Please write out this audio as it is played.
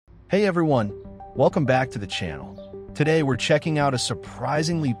Hey everyone, welcome back to the channel. Today we're checking out a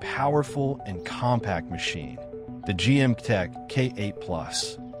surprisingly powerful and compact machine, the GMKtec K8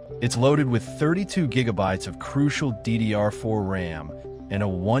 Plus. It's loaded with 32 gigabytes of crucial DDR4 RAM and a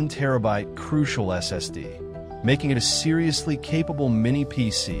 1 terabyte crucial SSD, making it a seriously capable mini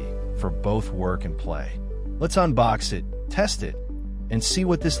PC for both work and play. Let's unbox it, test it, and see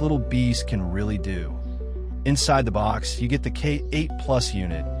what this little beast can really do. Inside the box, you get the K8 Plus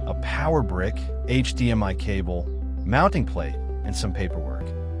unit, a power brick, HDMI cable, mounting plate, and some paperwork.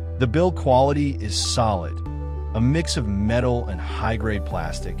 The build quality is solid, a mix of metal and high-grade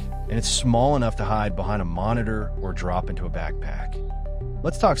plastic, and it's small enough to hide behind a monitor or drop into a backpack.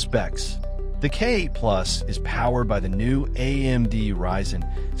 Let's talk specs. The K8 Plus is powered by the new AMD Ryzen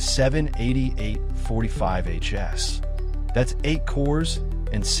 7 8845HS. That's 8 cores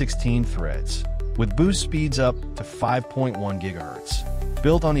and 16 threads, with boost speeds up to 5.1 GHz.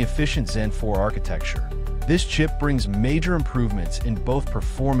 Built on the efficient Zen 4 architecture, this chip brings major improvements in both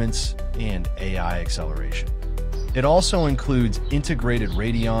performance and AI acceleration. It also includes integrated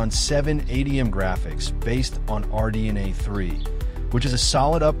Radeon 780M graphics based on RDNA 3, which is a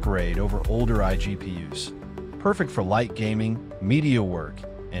solid upgrade over older iGPUs, perfect for light gaming, media work,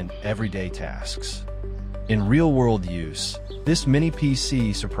 and everyday tasks. In real-world use, this mini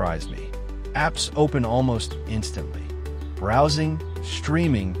PC surprised me. Apps open almost instantly. Browsing,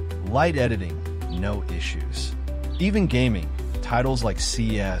 streaming, light editing, no issues. Even gaming, titles like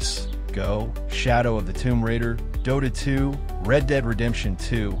CS, Go, Shadow of the Tomb Raider, Dota 2, Red Dead Redemption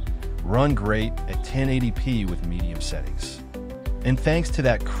 2 run great at 1080p with medium settings. And thanks to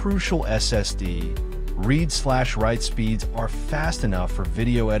that crucial SSD, read/write speeds are fast enough for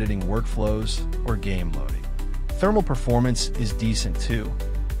video editing workflows or game loading. Thermal performance is decent too.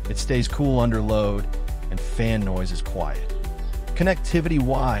 It stays cool under load, and fan noise is quiet.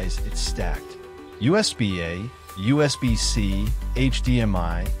 Connectivity-wise, it's stacked. USB-A, USB-C,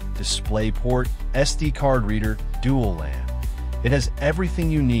 HDMI, DisplayPort, SD card reader, dual LAN. It has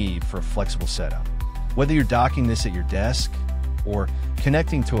everything you need for a flexible setup. Whether you're docking this at your desk or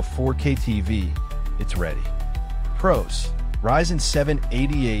connecting to a 4K TV, it's ready. Pros: Ryzen 7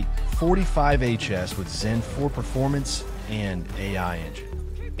 8845HS with Zen 4 performance and AI engine.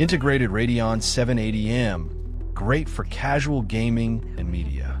 Integrated Radeon 780M, great for casual gaming and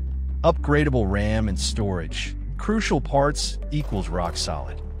media. Upgradable RAM and storage, crucial parts equals rock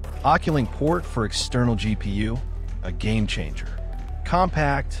solid. OcuLink port for external GPU, a game changer.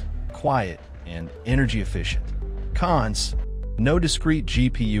 Compact, quiet, and energy efficient. Cons: no discrete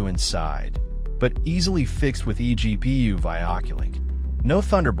GPU inside, but easily fixed with eGPU via OcuLink. No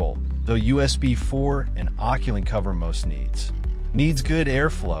Thunderbolt, though USB4 and OcuLink cover most needs. Needs good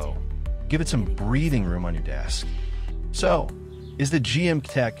airflow. Give it some breathing room on your desk. So, is the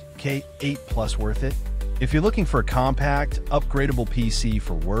GMKtec K8 Plus worth it? If you're looking for a compact, upgradable PC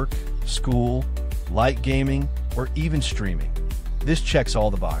for work, school, light gaming, or even streaming, this checks all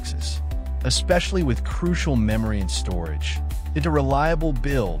the boxes. Especially with crucial memory and storage, it's a reliable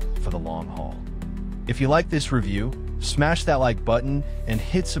build for the long haul. If you like this review, smash that like button and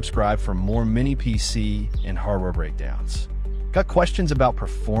hit subscribe for more mini PC and hardware breakdowns. Got questions about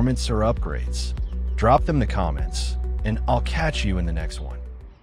performance or upgrades? Drop them in the comments, and I'll catch you in the next one.